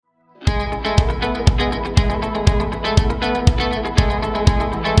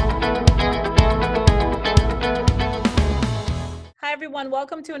everyone.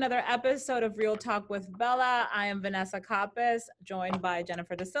 Welcome to another episode of Real Talk with Bella. I am Vanessa Kappas, joined by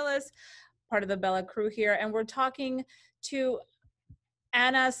Jennifer DeSillis, part of the Bella crew here. And we're talking to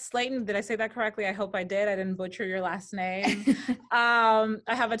Anna Slayton. Did I say that correctly? I hope I did. I didn't butcher your last name. I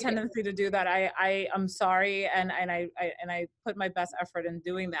have a tendency to do that. I am sorry, and I put my best effort in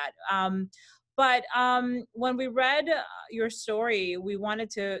doing that. But when we read your story, we wanted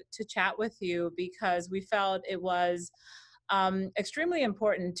to chat with you because we felt it was extremely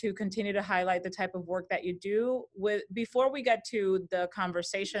important to continue to highlight the type of work that you do. Before we get to the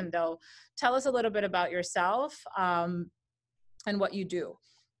conversation, though, tell us a little bit about yourself and what you do.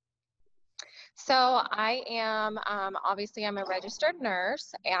 So I am, obviously I'm a registered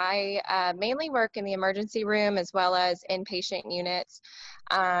nurse. I mainly work in the emergency room as well as inpatient units.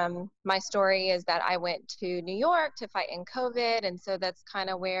 My story is that I went to New York to fight in COVID, and so that's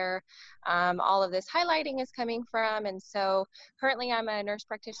kind of where all of this highlighting is coming from. And so currently I'm a nurse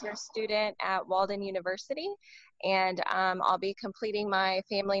practitioner student at Walden University, and I'll be completing my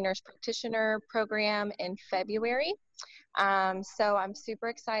family nurse practitioner program in February. So I'm super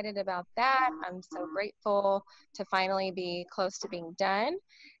excited about that. I'm so grateful to finally be close to being done.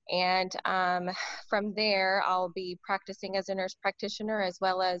 And from there, I'll be practicing as a nurse practitioner as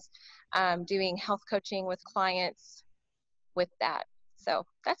well as doing health coaching with clients with that. So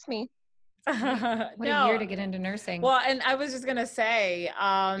that's me. What a year to get into nursing. Well, and I was just going to say,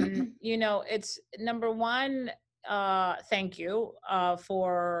 you know, it's number one, thank you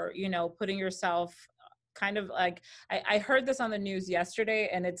for, you know, putting yourself kind of like, I heard this on the news yesterday,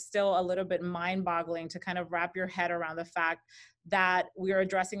 and it's still a little bit mind-boggling to kind of wrap your head around the fact that we are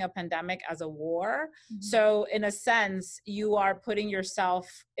addressing a pandemic as a war. Mm-hmm. So in a sense, you are putting yourself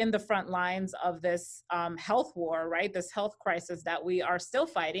in the front lines of this health war, right? This health crisis that we are still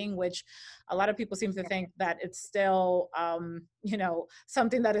fighting, which a lot of people seem to think that it's still, you know,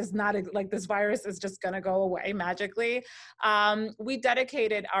 something that is not like this virus is just going to go away magically. We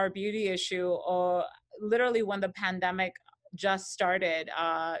dedicated our beauty issue literally when the pandemic just started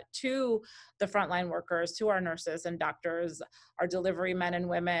to the frontline workers, to our nurses and doctors, our delivery men and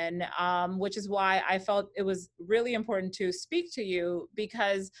women, which is why I felt it was really important to speak to you,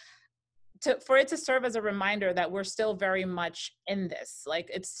 because for it to serve as a reminder that we're still very much in this, like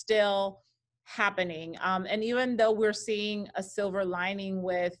it's still happening. And even though we're seeing a silver lining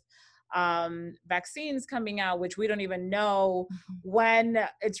with vaccines coming out, which we don't even know when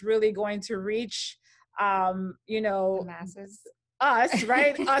it's really going to reach you know, the masses, us,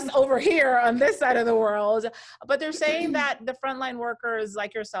 right? Us over here on this side of the world. But they're saying that the frontline workers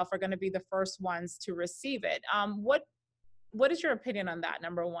like yourself are going to be the first ones to receive it. What is your opinion on that,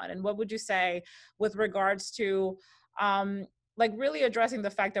 number one? And what would you say with regards to like really addressing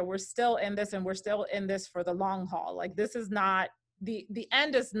the fact that we're still in this, and we're still in this for the long haul? Like this is not, the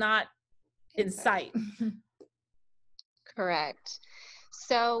end is not in sight. Correct.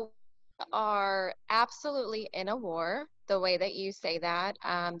 So are absolutely in a war, the way that you say that.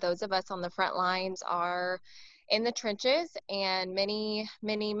 Those of us on the front lines are in the trenches, and many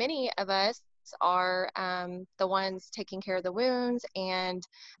of us are the ones taking care of the wounds and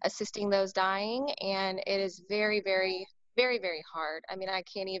assisting those dying. And it is very, very, very, very hard. I mean, I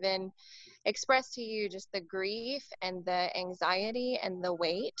can't even express to you just the grief and the anxiety and the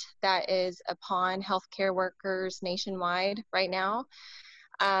weight that is upon healthcare workers nationwide right now.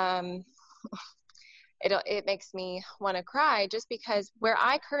 It makes me want to cry, just because where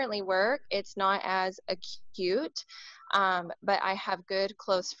I currently work, it's not as acute, but I have good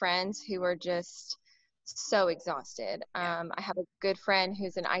close friends who are just so exhausted. I have a good friend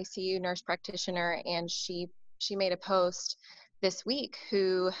who's an ICU nurse practitioner, and she made a post this week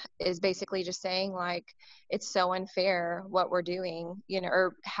who is basically just saying, like, it's so unfair what we're doing, you know,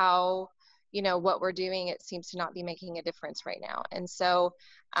 or how, you know, what we're doing, it seems to not be making a difference right now. And so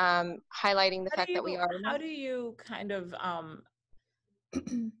highlighting the fact that we are. How do you kind of,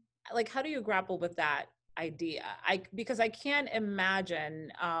 like, how do you grapple with that idea? Because I can't imagine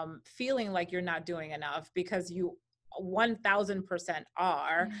feeling like you're not doing enough, because you 1000%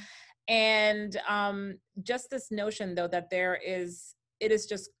 are. Mm-hmm. And just this notion, though, that it is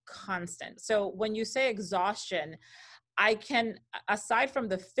just constant. So when you say exhaustion, I can, aside from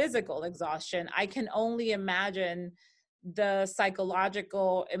the physical exhaustion, I can only imagine the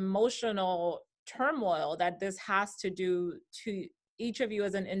psychological, emotional turmoil that this has to do to each of you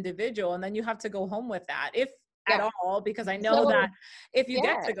as an individual. And then you have to go home with that, if at all, because I know that if you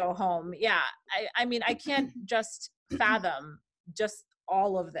get to go home, I mean, I can't just fathom just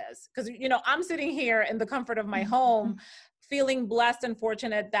all of this, because, you know, I'm sitting here in the comfort of my home feeling blessed and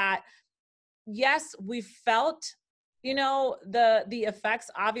fortunate that, yes, we felt you know, the effects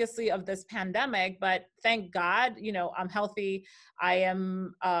obviously of this pandemic, but thank God, you know, I'm healthy. I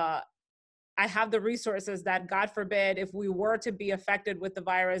am I have the resources that, God forbid, if we were to be affected with the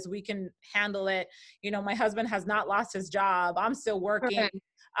virus, we can handle it. You know, my husband has not lost his job. I'm still working.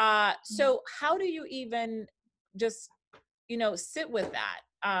 Correct. So how do you even just, you know, sit with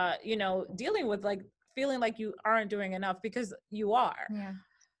that? You know, dealing with like feeling like you aren't doing enough because you are. Yeah.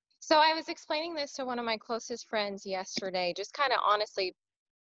 So I was explaining this to one of my closest friends yesterday, just kind of honestly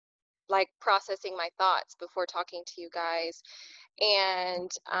like processing my thoughts before talking to you guys.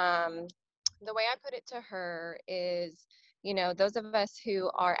 And the way I put it to her is, you know, those of us who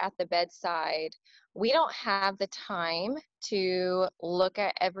are at the bedside, we don't have the time to look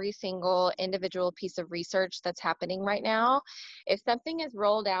at every single individual piece of research that's happening right now. If something is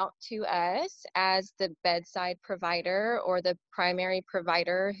rolled out to us as the bedside provider or the primary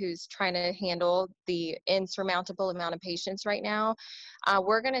provider who's trying to handle the insurmountable amount of patients right now,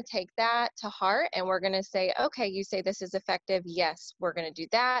 we're going to take that to heart and we're going to say, okay, you say this is effective. Yes, we're going to do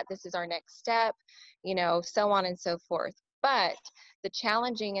that. This is our next step, you know, so on and so forth. But the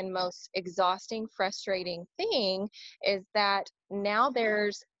challenging and most exhausting, frustrating thing is that now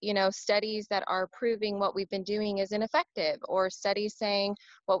there's, you know, studies that are proving what we've been doing is ineffective, or studies saying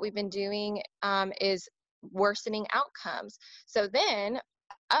what we've been doing is worsening outcomes. So then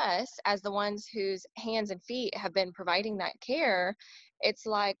us, as the ones whose hands and feet have been providing that care, it's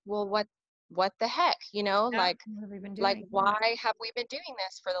like, well, what the heck, you know, Yeah. What have we been like doing? why have we been doing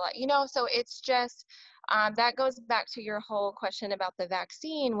this for the you know, so it's just that goes back to your whole question about the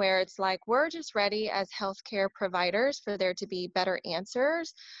vaccine, where it's like we're just ready as healthcare providers for there to be better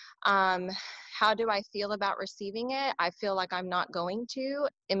answers. How do I feel about receiving it? I feel like I'm not going to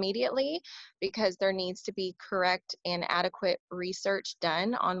immediately, because there needs to be correct and adequate research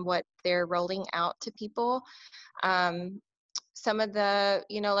done on what they're rolling out to people. Some of the,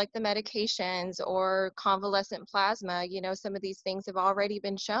 you know, like the medications or convalescent plasma, you know, some of these things have already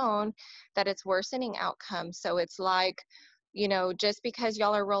been shown that it's worsening outcomes. So it's like, you know, just because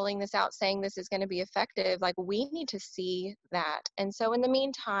y'all are rolling this out saying this is going to be effective, like we need to see that. And so in the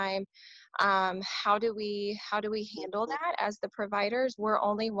meantime, how do we handle that as the providers? We're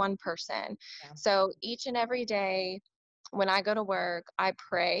only one person. Yeah. So each and every day when I go to work, I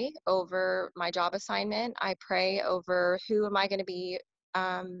pray over my job assignment. I pray over who am I going to be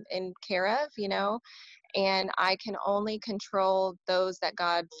in care of, you know, and I can only control those that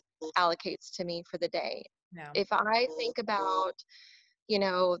God allocates to me for the day. Yeah. If I think about, you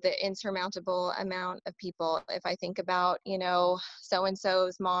know, the insurmountable amount of people, if I think about, you know, so and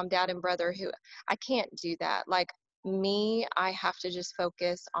so's mom, dad, and brother, who I can't do that. Like me, I have to just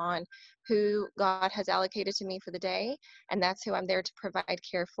focus on who God has allocated to me for the day, and that's who I'm there to provide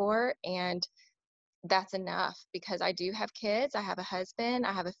care for. And that's enough, because I do have kids, I have a husband,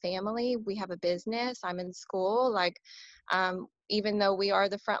 I have a family, we have a business, I'm in school. Like, even though we are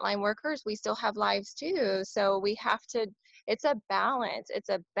the frontline workers, we still have lives too. So we have to, it's a balance. It's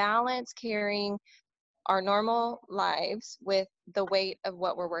a balance carrying our normal lives with the weight of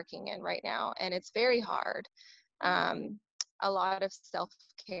what we're working in right now. And it's very hard. A lot of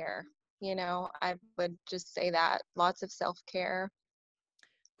self-care, you know, I would just say that, lots of self-care.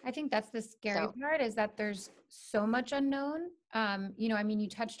 I think that's the scary So part, is that there's so much unknown. You know, I mean, you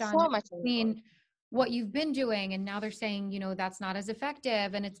touched on so much. between what you've been doing, and now they're saying, you know, that's not as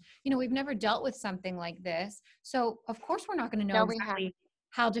effective. And it's, you know, we've never dealt with something like this. So of course we're not going to know No, we have. exactly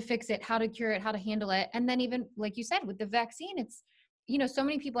how to fix it, how to cure it, how to handle it. And then even like you said, with the vaccine, it's, you know, so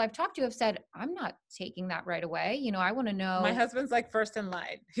many people I've talked to have said, I'm not taking that right away. You know, I want to know. My husband's like first in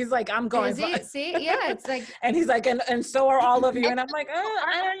line. He's like, I'm going. Is he? See, yeah, it's like, and he's like, and so are all of you. And I'm like,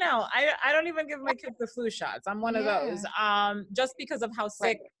 I don't know. I don't even give my kids the flu shots. I'm one of those. Just because of how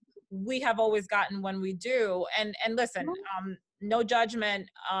sick we have always gotten when we do. And listen, no judgment,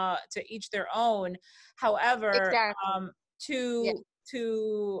 to each their own. However, Exactly.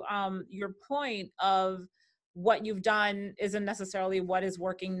 to your point of what you've done isn't necessarily what is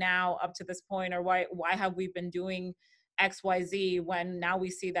working now up to this point, or why have we been doing XYZ when now we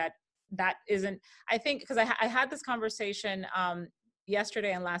see that that isn't. I think because I had this conversation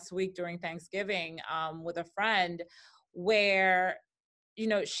yesterday and last week during Thanksgiving with a friend, where, you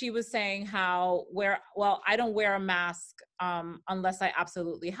know, she was saying how I don't wear a mask unless I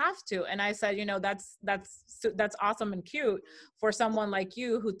absolutely have to. And I said, you know, that's awesome and cute for someone like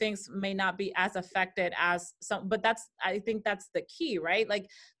you who thinks may not be as affected as some, but I think that's the key, right? Like,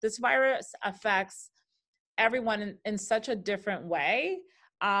 this virus affects everyone in such a different way.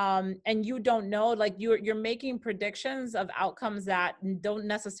 And you don't know, like you're making predictions of outcomes that don't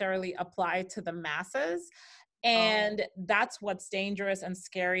necessarily apply to the masses. And that's what's dangerous and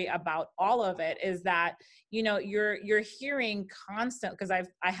scary about all of it, is that, you know, you're hearing constant, because I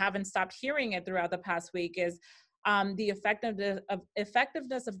haven't stopped hearing it throughout the past week, is the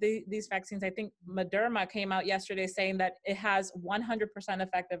effectiveness of these vaccines. I think Moderna came out yesterday saying that it has 100%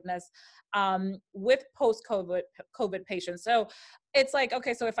 effectiveness with post-COVID patients. So it's like,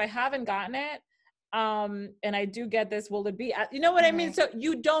 okay, so if I haven't gotten it, and I do get this, will it be, you know what I mean? So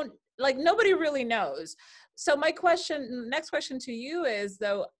you don't, like, nobody really knows. So my next question to you is,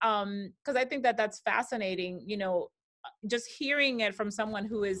 though, because I think that that's fascinating, you know, just hearing it from someone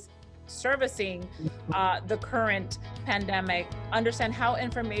who is servicing the current pandemic, understand how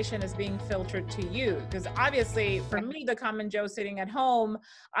information is being filtered to you. Because obviously for me, the common Joe sitting at home,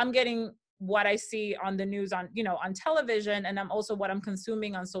 I'm getting what I see on the news, on, you know, on television, and I'm also what I'm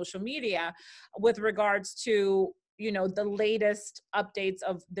consuming on social media with regards to, you know, the latest updates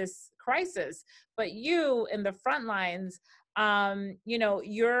of this crisis. But you in the front lines, you know,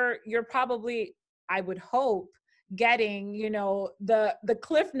 you're probably, I would hope, getting, you know, the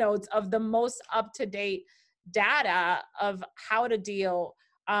cliff notes of the most up-to-date data of how to deal.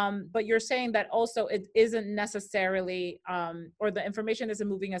 But you're saying that also it isn't necessarily, or the information isn't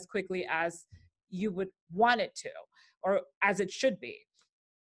moving as quickly as you would want it to, or as it should be.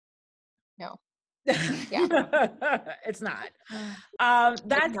 No. Yeah. It's not.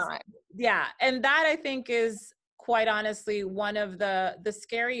 That's not. Yeah. And that, I think, is quite honestly one of the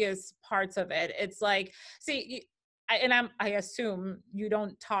scariest parts of it. It's like, see, I assume you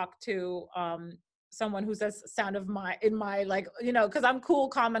don't talk to someone who says sound of my, in my, like, you know, because I'm cool,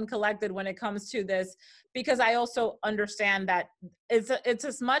 calm, and collected when it comes to this, because I also understand that it's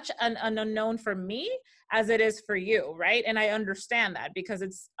as much an unknown for me as it is for you, right? And I understand that because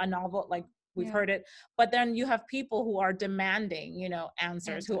it's a novel, like, we've heard it, but then you have people who are demanding, you know,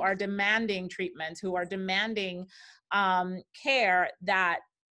 answers, who are demanding treatment, who are demanding care that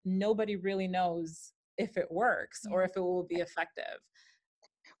nobody really knows if it works or if it will be effective.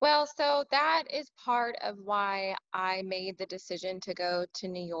 Well, so that is part of why I made the decision to go to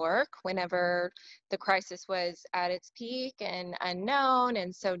New York whenever the crisis was at its peak and unknown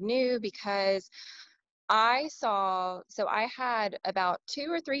and so new, because so I had about 2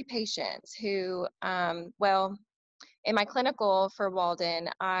 or 3 patients who, well, in my clinical for Walden,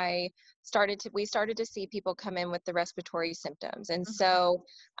 we started to see people come in with the respiratory symptoms. And so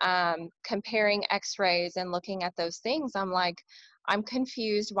comparing x-rays and looking at those things, I'm like, I'm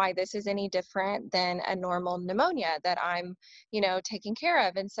confused why this is any different than a normal pneumonia that I'm, you know, taking care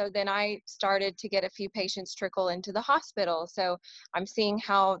of. And so then I started to get a few patients trickle into the hospital. So I'm seeing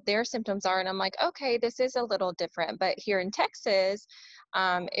how their symptoms are, and I'm like, okay, this is a little different. But here in Texas,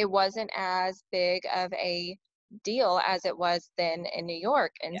 it wasn't as big of a deal as it was then in New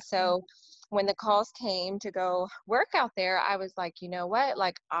York. And so when the calls came to go work out there, I was like, you know what,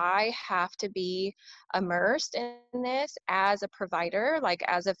 like, I have to be immersed in this as a provider, like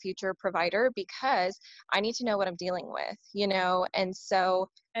as a future provider, because I need to know what I'm dealing with, you know. And so,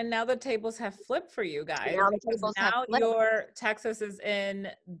 and now the tables have flipped for you guys. Now your Texas is in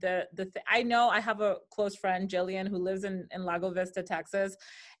I know I have a close friend, Jillian, who lives in Lago Vista, Texas.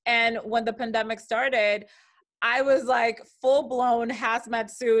 And when the pandemic started, I was like full blown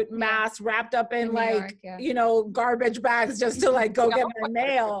hazmat suit, mask, wrapped up in like, you know, garbage bags just to like go get my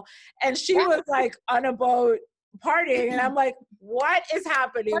mail. And she was like on a boat partying. And I'm like, what is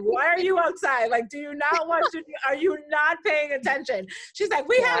happening? Why are you outside? Like, do you not want to, are you not paying attention? She's like,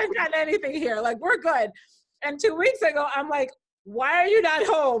 we haven't done anything here. Like, we're good. And 2 weeks ago, I'm like, why are you not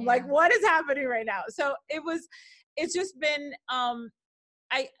home? Like, what is happening right now? So it's just been,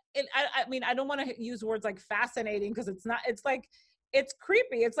 I mean, I don't want to use words like fascinating, because it's not, it's like, it's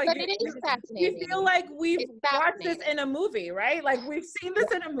creepy. It's like, but it is fascinating. We feel like we've watched this in a movie, right? Like, we've seen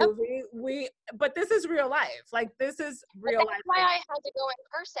this in a movie, but this is real life. Like, this is real life. That's why I had to go in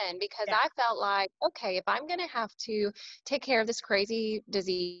person, because I felt like, okay, if I'm going to have to take care of this crazy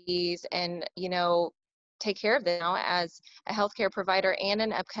disease and, you know, take care of them now as a healthcare provider and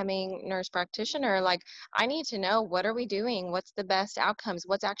an upcoming nurse practitioner, like, I need to know, what are we doing? What's the best outcomes?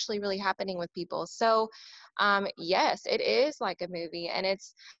 What's actually really happening with people? So, yes, it is like a movie. And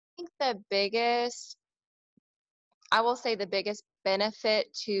it's, I think I will say the biggest benefit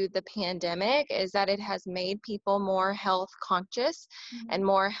to the pandemic is that it has made people more health conscious and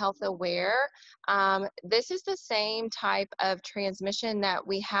more health aware. This is the same type of transmission that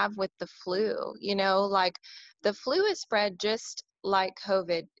we have with the flu. You know, like, the flu is spread just like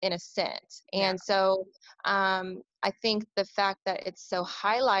COVID in a sense. Yeah. And so I think the fact that it's so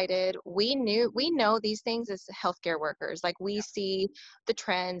highlighted, we know these things as healthcare workers. Like we see the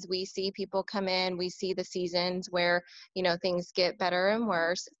trends, we see people come in, we see the seasons where, you know, things get better and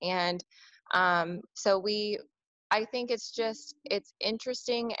worse. And so I think it's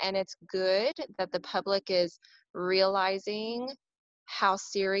interesting and it's good that the public is realizing how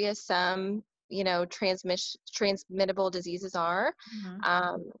serious some, you know, transmittable diseases are, Mhm.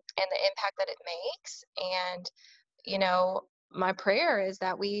 and the impact that it makes. And, you know, my prayer is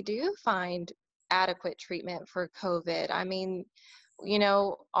that we do find adequate treatment for COVID. I mean, you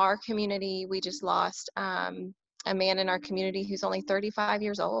know, our community, we just lost a man in our community who's only 35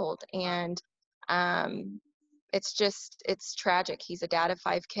 years old. And um, it's tragic. He's a dad of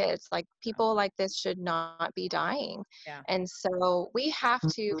 5 kids. Like, people like this should not be dying. Yeah. And so we have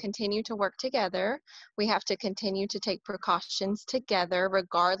to continue to work together. We have to continue to take precautions together,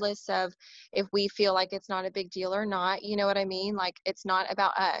 regardless of if we feel like it's not a big deal or not. You know what I mean? Like, it's not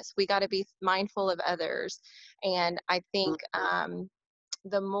about us. We got to be mindful of others. And I think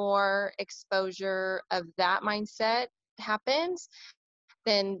the more exposure of that mindset happens,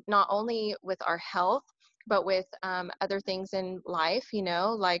 then not only with our health, but with other things in life, you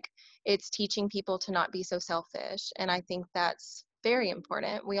know, like it's teaching people to not be so selfish. And I think that's very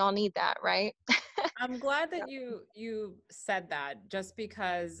important. We all need that, right? I'm glad that you said that, just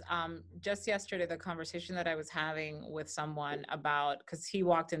because just yesterday the conversation that I was having with someone about, because he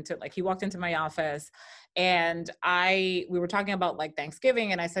walked into my office, and we were talking about like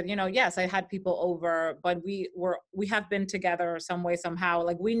Thanksgiving, and I said, you know, yes, I had people over, but we have been together some way, somehow.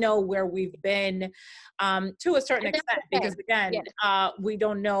 Like, we know where we've been to a certain And that's extent, okay. because again, Yes. we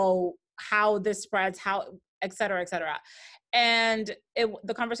don't know how this spreads, how, et cetera, et cetera. And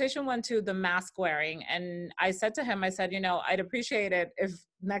the conversation went to the mask wearing. And I said to him, I said, you know, I'd appreciate it if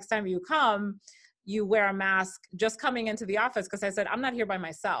next time you come, you wear a mask just coming into the office. Cause I said, I'm not here by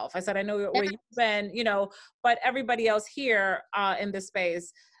myself. I said, I know where you've been, you know, but everybody else here in this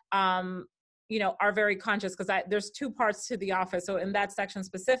space, you know, are very conscious, because there's 2 parts to the office. So in that section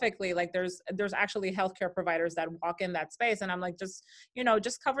specifically, like there's actually healthcare providers that walk in that space. And I'm like, just, you know,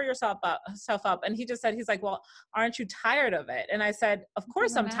 just cover yourself up. And he just said, he's like, well, aren't you tired of it? And I said, of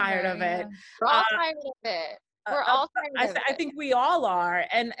course I'm tired of it. We're all tired of it. We're all tired of I it. think we all are.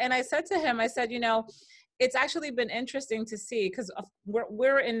 And I said to him, I said, you know, it's actually been interesting to see, because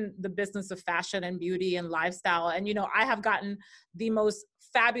we're in the business of fashion and beauty and lifestyle. And, you know, I have gotten the most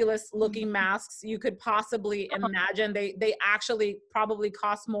fabulous looking masks you could possibly imagine. They actually probably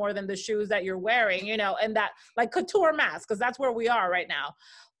cost more than the shoes that you're wearing, you know, and that, like, couture masks, because that's where we are right now.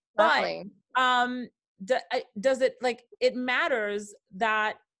 But does it, like, it matters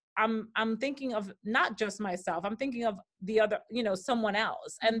that I'm thinking of not just myself, I'm thinking of the other, you know, someone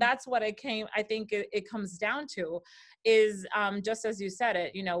else. And that's what I think it comes down to is, just as you said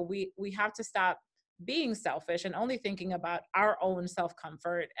it, you know, we have to stop being selfish and only thinking about our own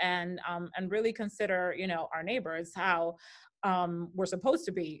self-comfort, and really consider, you know, our neighbors, how we're supposed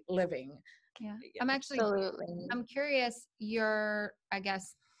to be living. Yeah. Absolutely. I'm curious your, I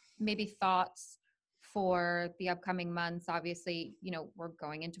guess, maybe thoughts for the upcoming months. Obviously, you know, we're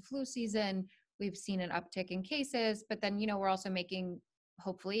going into flu season. We've seen an uptick in cases, but then, you know, we're also making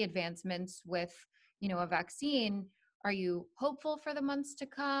hopefully advancements with, you know, a vaccine. Are you hopeful for the months to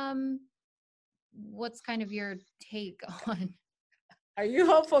come? What's kind of your take on? Are you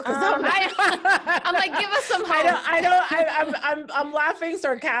hopeful? Because I'm like, give us some hope. I'm laughing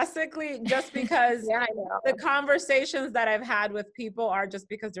sarcastically, just because Yeah, I know. the conversations that I've had with people are just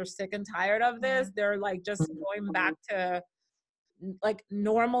because they're sick and tired of this. They're like just going back to like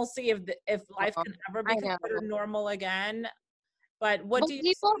normalcy, if life can ever be I know. considered normal again. But what Well, do you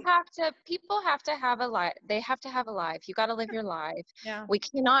people see? have to have a life. They have to have a life. You got to live your life. Yeah. We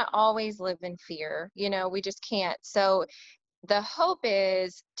cannot always live in fear. You know, we just can't. So the hope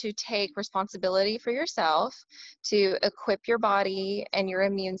is to take responsibility for yourself, to equip your body and your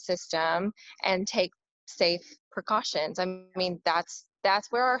immune system, and take safe precautions. I mean, that's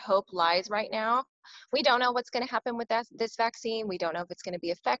where our hope lies right now. We don't know what's going to happen with this vaccine. We don't know if it's going to be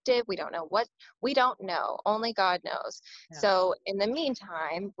effective. We don't know we don't know. Only God knows. Yeah. So in the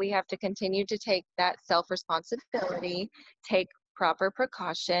meantime, we have to continue to take that self-responsibility, take proper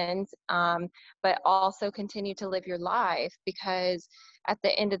precautions, but also continue to live your life, because at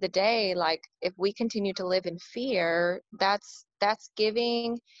the end of the day, like, if we continue to live in fear, that's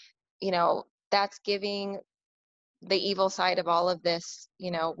giving, you know, that's giving the evil side of all of this,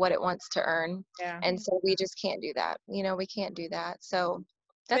 you know, what it wants to earn. Yeah. And so we just can't do that. You know, we can't do that. So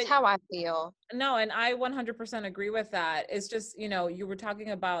That's But how I feel. no, and I 100% agree with that. It's just, you were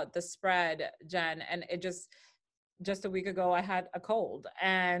talking about the spread, Jen, and it just a week ago I had a cold,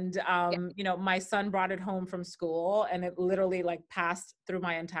 and Yeah. my son brought it home from school, and it literally like passed through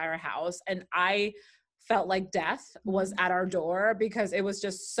my entire house, and I felt like death was at our door because it was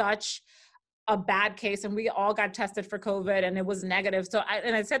just such a bad case, and we all got tested for COVID and it was negative. So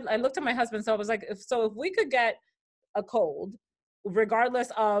I looked at my husband, so I was like, if we could get a cold,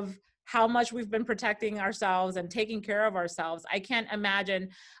 regardless of how much we've been protecting ourselves and taking care of ourselves, I can't imagine,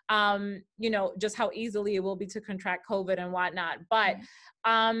 just how easily it will be to contract COVID and whatnot. But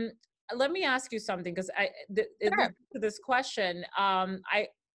let me ask you something, because it Sure. leads to this question.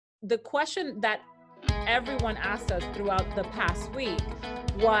 The question that everyone asked us throughout the past week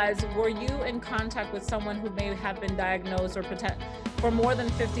was, were you in contact with someone who may have been diagnosed or for more than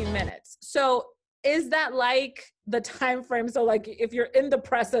 15 minutes? So is that like the time frame? So like if you're in the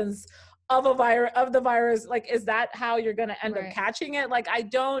presence of the virus, like, is that how you're going to end up catching it? Like, I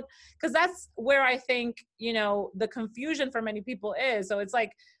don't, because that's where I think, the confusion for many people is. So it's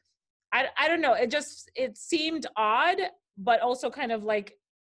like, I don't know. It seemed odd, but also kind of like,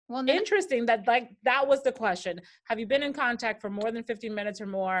 interesting that that was the question. Have you been in contact for more than 15 minutes or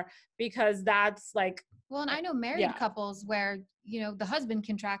more? Because that's like, well, and I know married couples where, the husband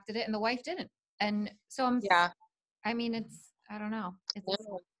contracted it and the wife didn't. And so I mean, I don't know.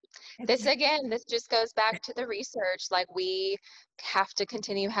 This just goes back to the research. Like, we have to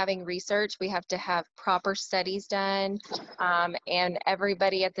continue having research. We have to have proper studies done. And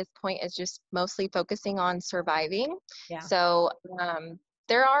everybody at this point is just mostly focusing on surviving. Yeah. So,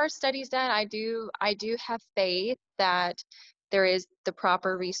 there are studies done. I do have faith that there is the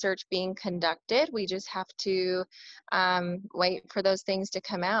proper research being conducted. We just have to wait for those things to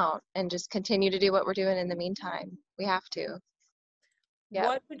come out and just continue to do what we're doing in the meantime. We have to. Yep.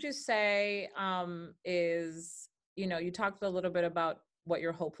 What would you say is, you talked a little bit about what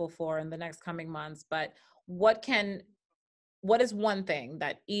you're hopeful for in the next coming months, but what is one thing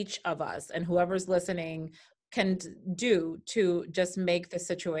that each of us and whoever's listening can do to just make the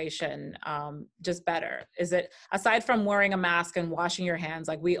situation just better? Is it, aside from wearing a mask and washing your hands,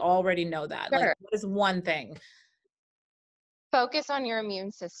 like we already know that, Sure. like what is one thing? Focus on your immune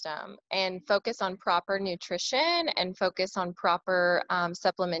system and focus on proper nutrition and focus on proper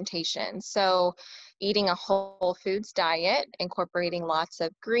supplementation. So eating a whole foods diet, incorporating lots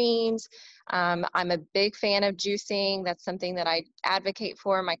of greens. I'm a big fan of juicing. That's something that I advocate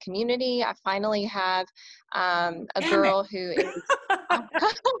for in my community. I finally have a girl who is...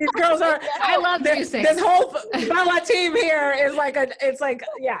 These girls are, I love juicing. This whole Bella team here is like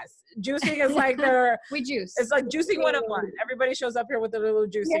yes. Juicing is like we juice. It's like juicing 101. Everybody shows up here with a little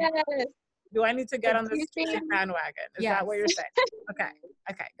juicing. Yes. Do I need to get on this juicing bandwagon? Is that what you're saying?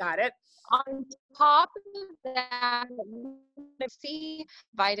 Okay, got it. On top of that, C,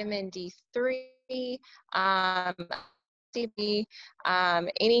 vitamin D3,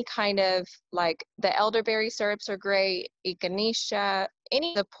 any kind of, like, the elderberry syrups are great, echinacea,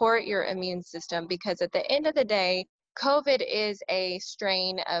 any support your immune system, because at the end of the day, COVID is a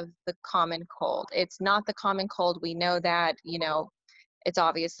strain of the common cold. It's not the common cold. We know that, it's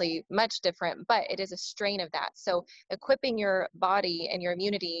obviously much different, but it is a strain of that. So equipping your body and your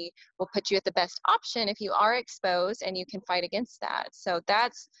immunity will put you at the best option if you are exposed, and you can fight against that. So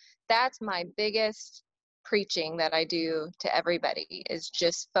that's my biggest preaching that I do to everybody, is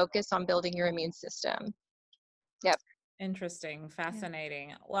just focus on building your immune system. Yep. Interesting. Fascinating.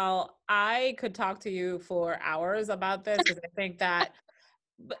 Yeah. Well, I could talk to you for hours about this, because I think that,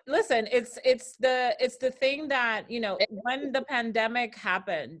 listen, it's the thing that, when the pandemic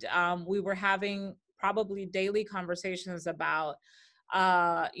happened, we were having probably daily conversations about,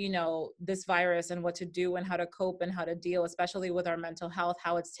 this virus and what to do and how to cope and how to deal, especially with our mental health,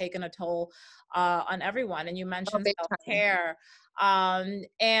 how it's taken a toll on everyone. And you mentioned self-care.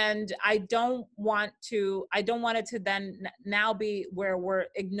 And I don't want it to then now be where we're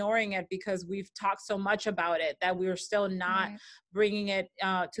ignoring it because we've talked so much about it that we're still not bringing it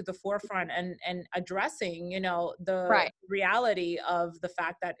to the forefront and addressing, the reality of the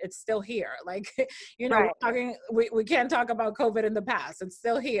fact that it's still here. Like, we're talking, we can't talk about COVID in the past. It's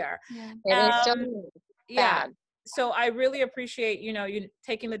still here. It is still bad. So I really appreciate, you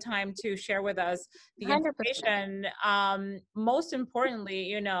taking the time to share with us the 100%. Information. Most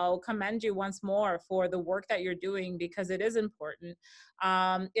importantly, commend you once more for the work that you're doing, because it is important.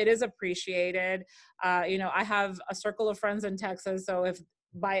 It is appreciated. I have a circle of friends in Texas. So if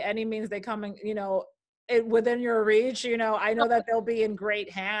by any means they come and, within your reach. You know, I know that they'll be in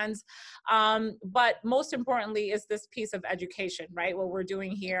great hands. But most importantly is this piece of education, right? What we're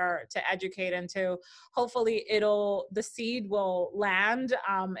doing here to educate and to hopefully the seed will land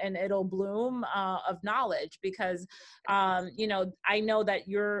and it'll bloom of knowledge, because, you know, I know that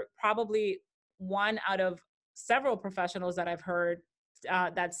you're probably one out of several professionals that I've heard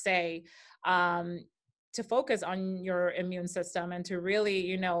that say, to focus on your immune system and to really,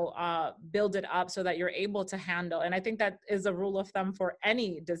 you know, build it up so that you're able to handle. And I think that is a rule of thumb for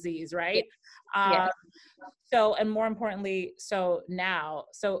any disease, right? Yes. So, and more importantly, so now,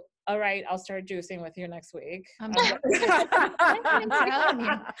 so, all right, I'll start juicing with you next week. I'm telling you.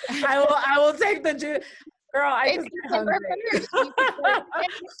 I will take the juice. Girl, I just get hungry.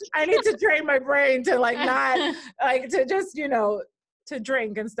 I need to train my brain to like not like to just, you know, to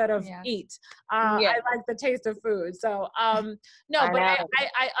drink instead of eat. I like the taste of food. So no, but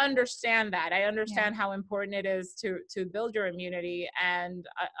I understand that. I understand how important it is to build your immunity. And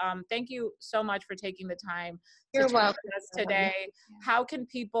thank you so much for taking the time You're to welcome. with us today. How can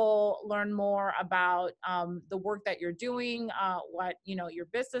people learn more about the work that you're doing, what, you know, your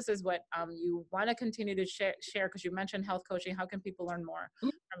business is, what you want to continue to share, because you mentioned health coaching. How can people learn more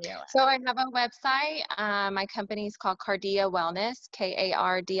from you? So I have a website. My company is called Cardia Wellness,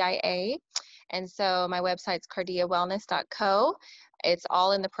 Kardia. And so my website's cardiawellness.co. It's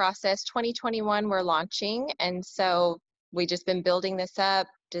all in the process. 2021, we're launching. And so we just been building this up,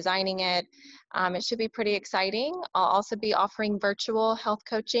 designing it. It should be pretty exciting. I'll also be offering virtual health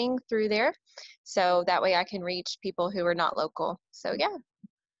coaching through there. So that way I can reach people who are not local. So yeah.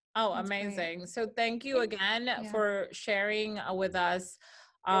 Oh, That's amazing. great. So thank you again for sharing with us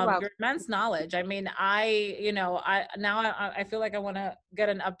welcome. your immense knowledge. I mean, I feel like I want to get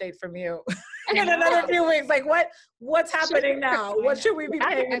an update from you in another few weeks. Like what's happening now? What should we be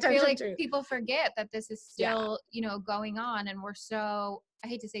paying I attention feel like to? people forget that this is still, you know, going on, and we're so, I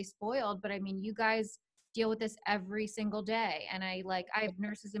hate to say spoiled, but I mean, you guys deal with this every single day. And I have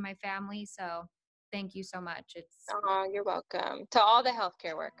nurses in my family, so thank you so much. It's Oh, you're welcome. To all the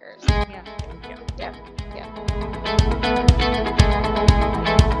healthcare workers. yeah. Thank you.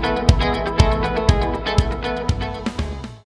 Yep.